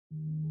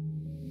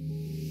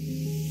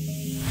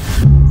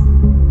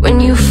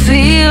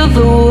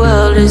the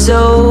world is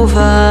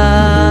over,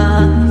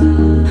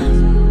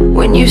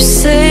 when you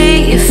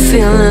say you're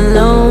feeling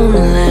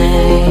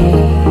lonely,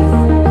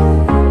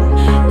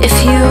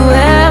 if you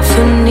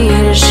ever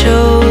need a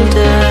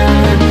shoulder,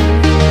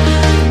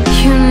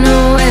 you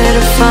know where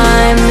to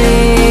find me.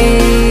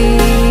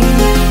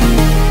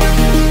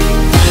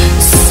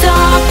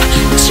 Stop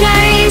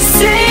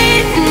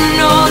chasing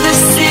all the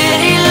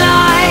city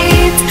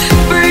lights,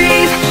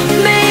 breathe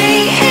me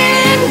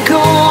in, go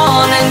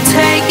on and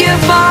take your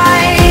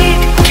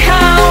bite,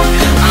 count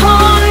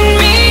on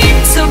me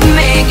to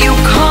make you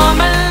come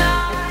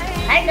alive.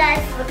 Hi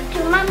guys, welcome to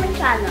my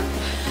channel.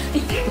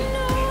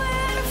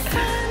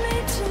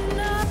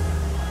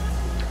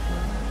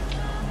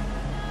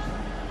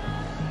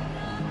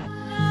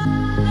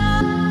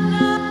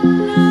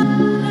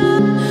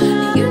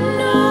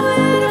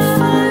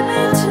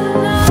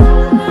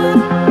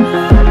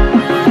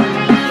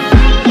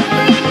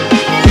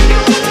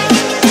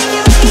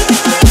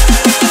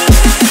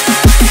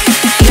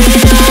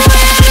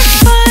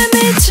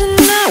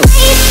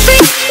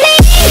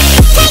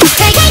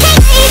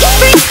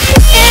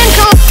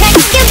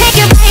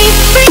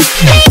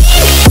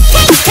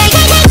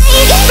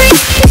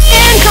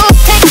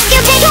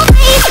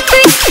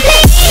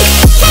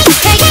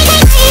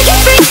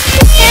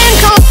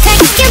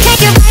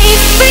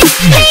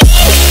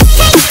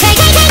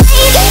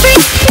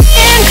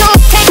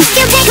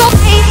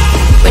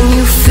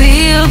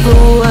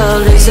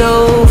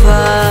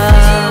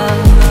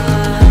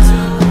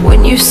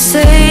 You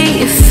say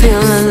you're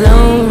feeling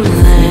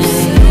lonely,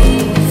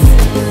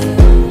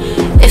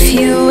 if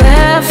you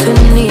ever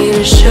need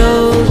a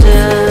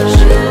shoulder,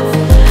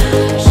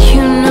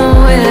 you know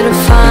where to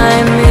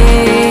find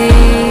me.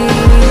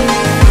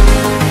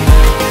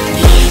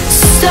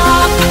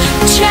 Stop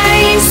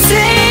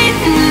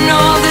chasing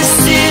all the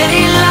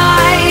city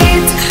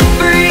lights,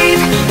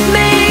 breathe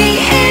me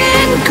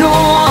in, go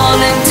on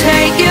and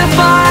take your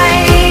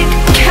bite,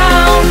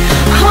 count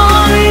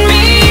on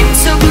me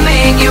to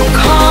make you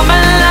come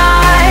alive.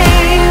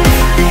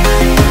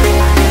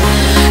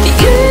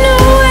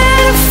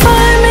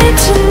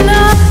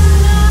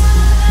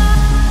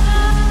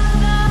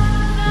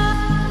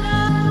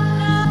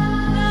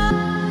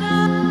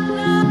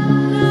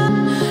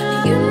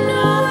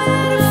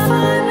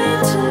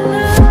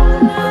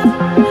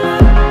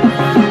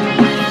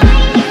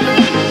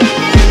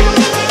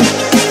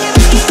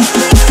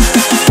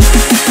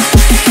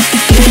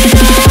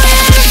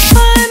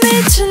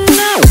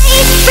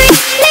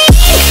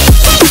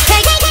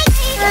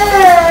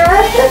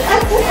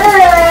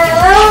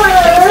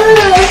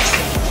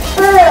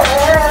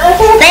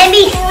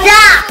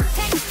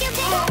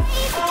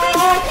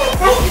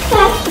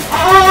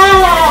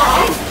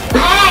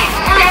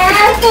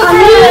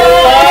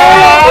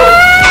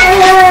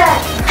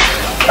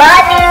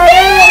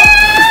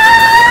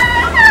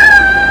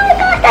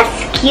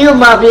 That's cute,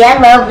 Mommy. I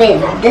love it.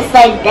 Just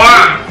like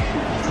that.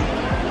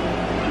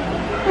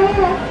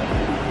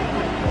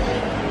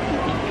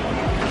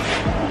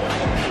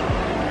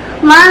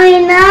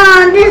 Mommy,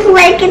 no. Just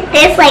like it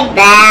this like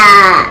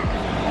that.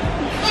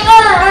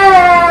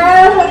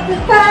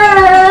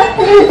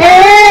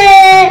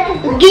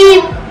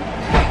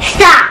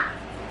 Stop.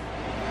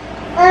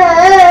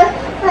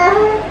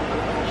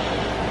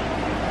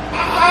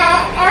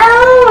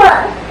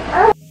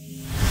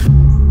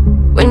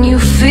 When you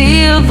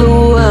feel the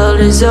world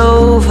is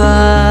over,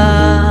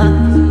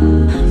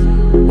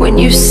 when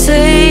you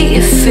say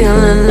you're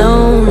feeling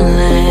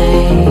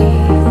lonely,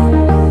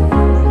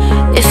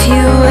 if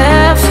you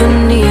ever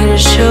need a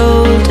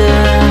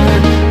shoulder,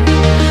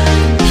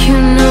 you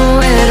know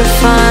where to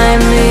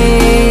find me.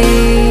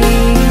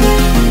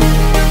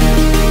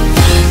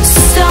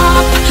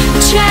 Stop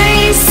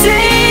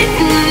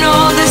chasing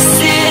all the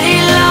city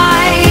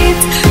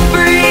lights,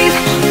 breathe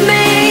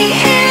me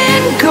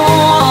in, go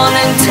on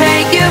and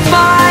take your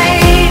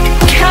bite,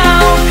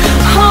 count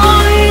on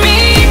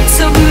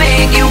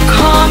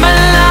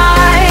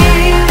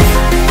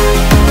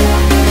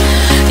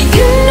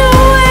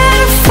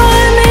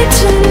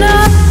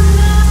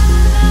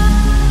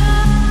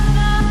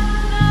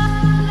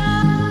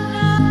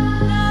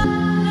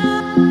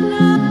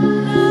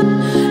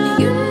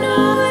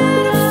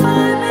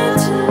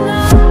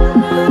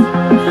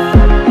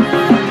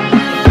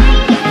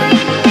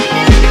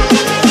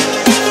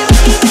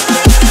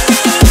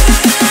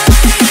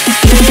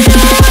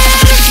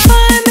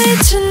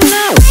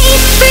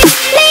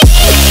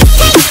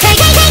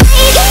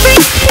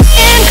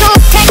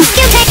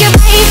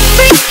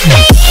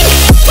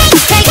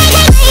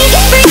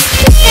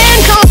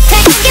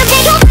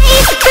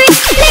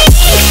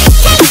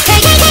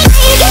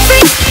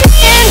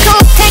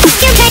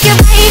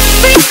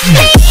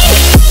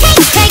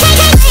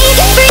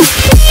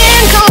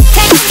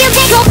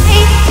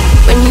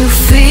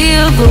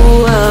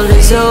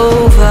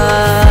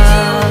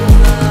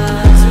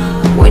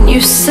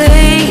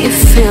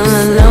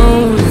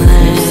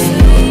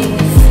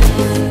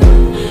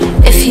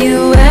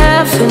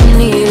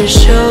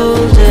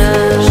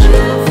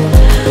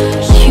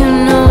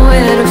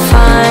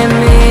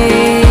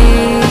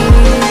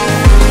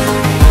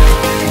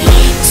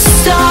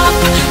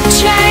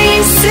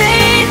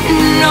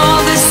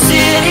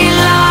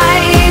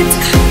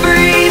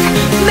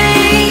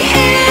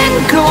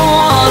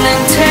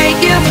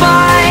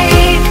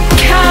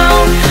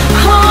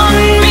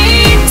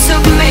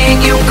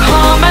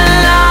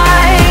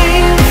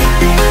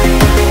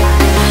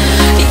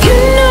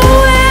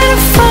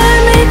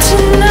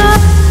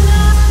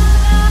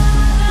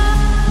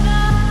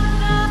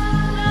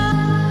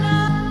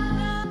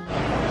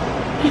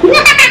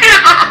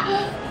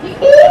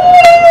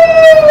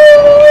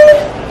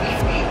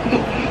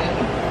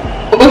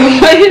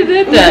you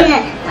did that?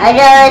 I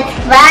know it's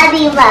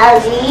funny,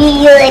 Mommy.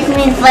 You like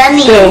me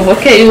funny. So,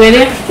 okay, you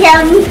ready?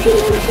 Yeah, me too.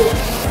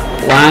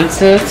 1,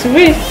 2,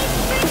 3.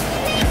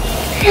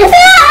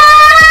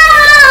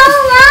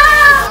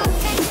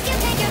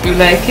 You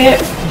like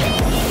it?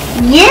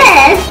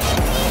 Yes.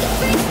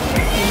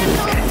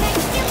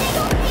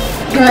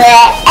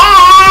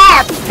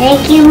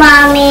 Thank you,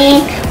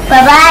 Mommy.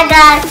 Bye-bye,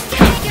 guys.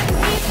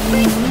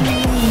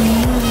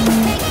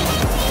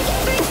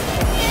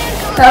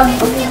 So,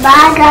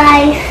 bye,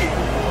 guys.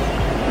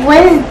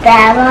 What is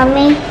that,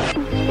 Mommy?